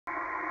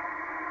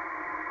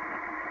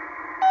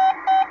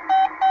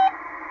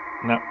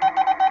No.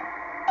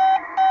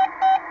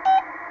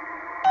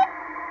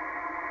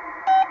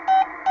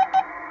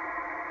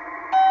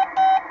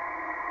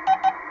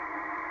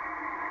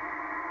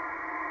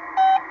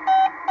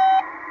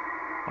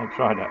 I'll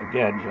try that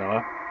again, shall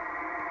I?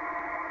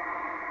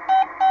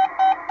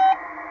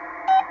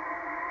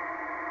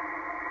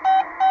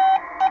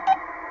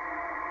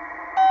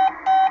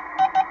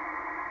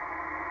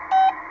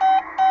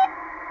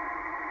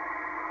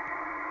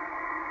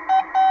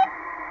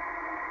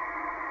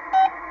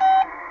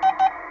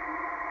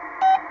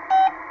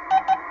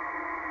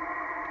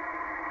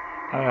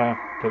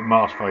 Bit of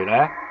Morse for you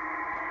there.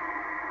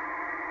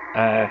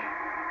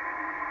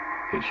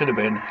 It should have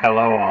been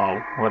hello all,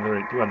 whether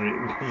it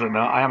was or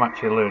not. I am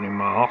actually learning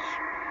Morse,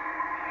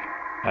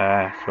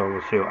 so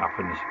we'll see what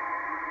happens.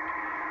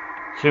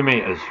 2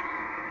 meters,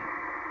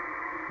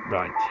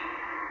 right?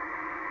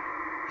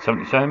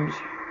 70 cents.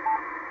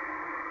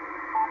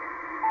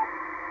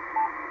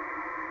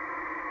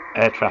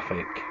 Air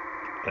traffic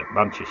at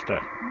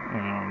Manchester.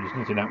 There's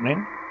nothing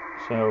happening,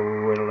 so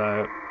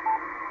we'll.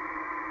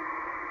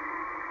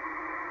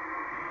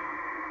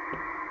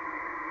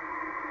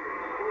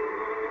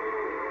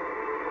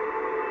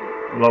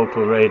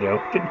 Local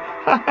radio.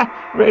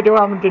 Radio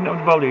Hammond didn't have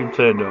the volume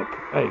turned up.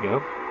 There you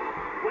go.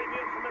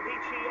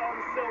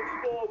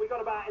 We've got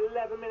about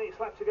 11 minutes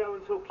left to go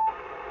until.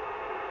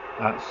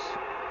 That's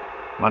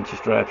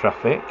Manchester air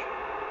traffic.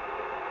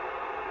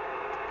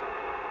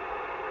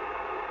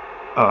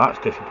 Oh, that's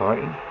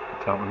disappointing.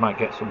 Thought we might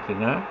get something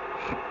there.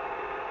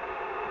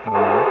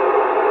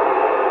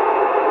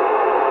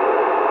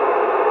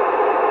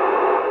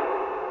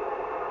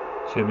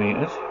 2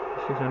 meters.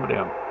 See if anybody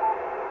on.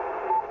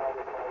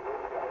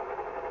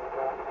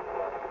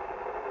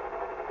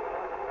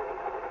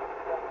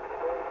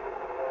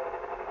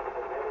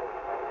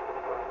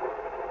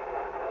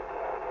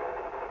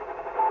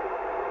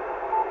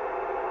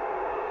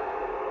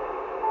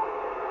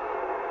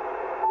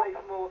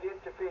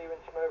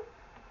 Interference move.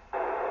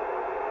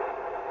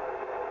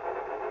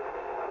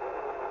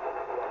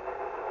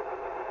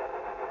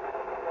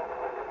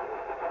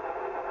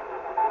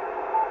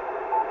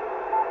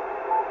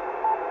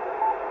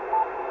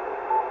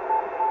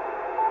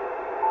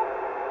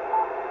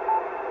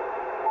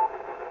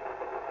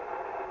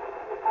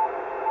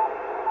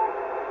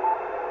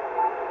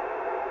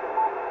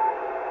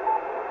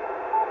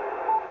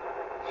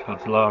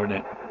 Sounds lowering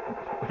it.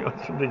 We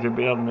got something to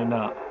be on than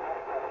that.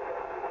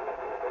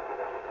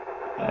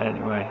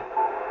 Anyway,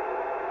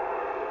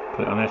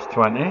 put it on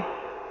S20.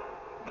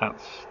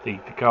 That's the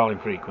calling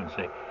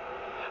frequency.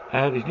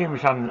 There's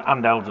numerous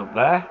handhelds up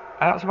there.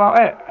 That's about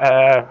it.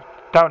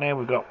 Down here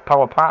we've got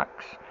power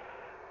packs,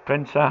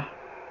 printer.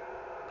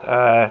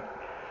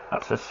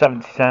 That's a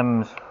 70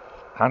 cents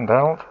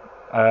handheld.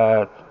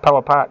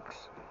 Power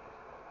packs,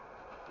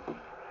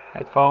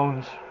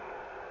 headphones,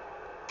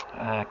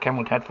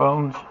 Kenwood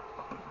headphones,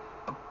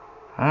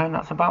 and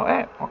that's about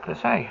it. What can I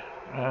say?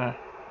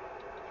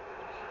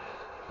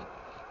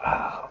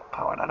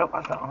 Power that up.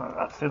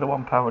 That's the other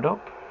one powered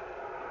up.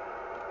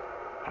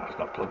 That's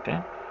not plugged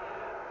in.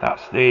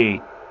 That's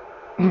the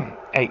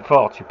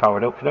 840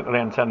 powered up. We've not got the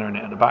antenna in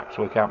it at the back,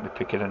 so we can't be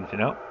picking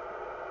anything up.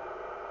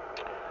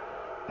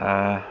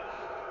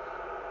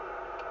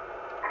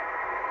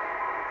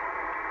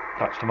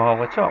 That's them all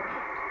lit up.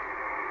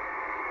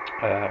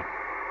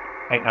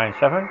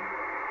 897,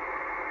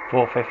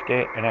 450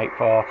 and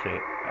 840.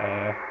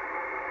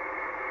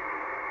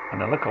 And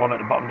the little one at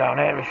the bottom down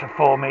here is a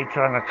 4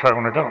 metre and a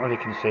tone. I don't know if you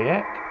can see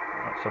it.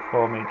 That's a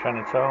 4 metre and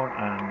a tone,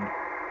 and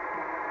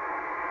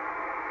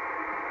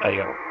there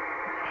you go.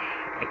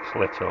 It's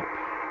lit up.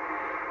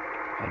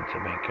 And to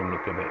make him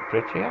look a bit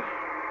prettier,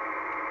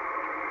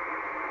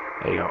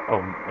 there you go.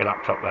 Oh, my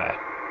laptop there.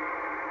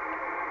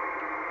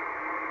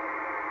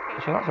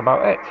 So that's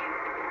about it.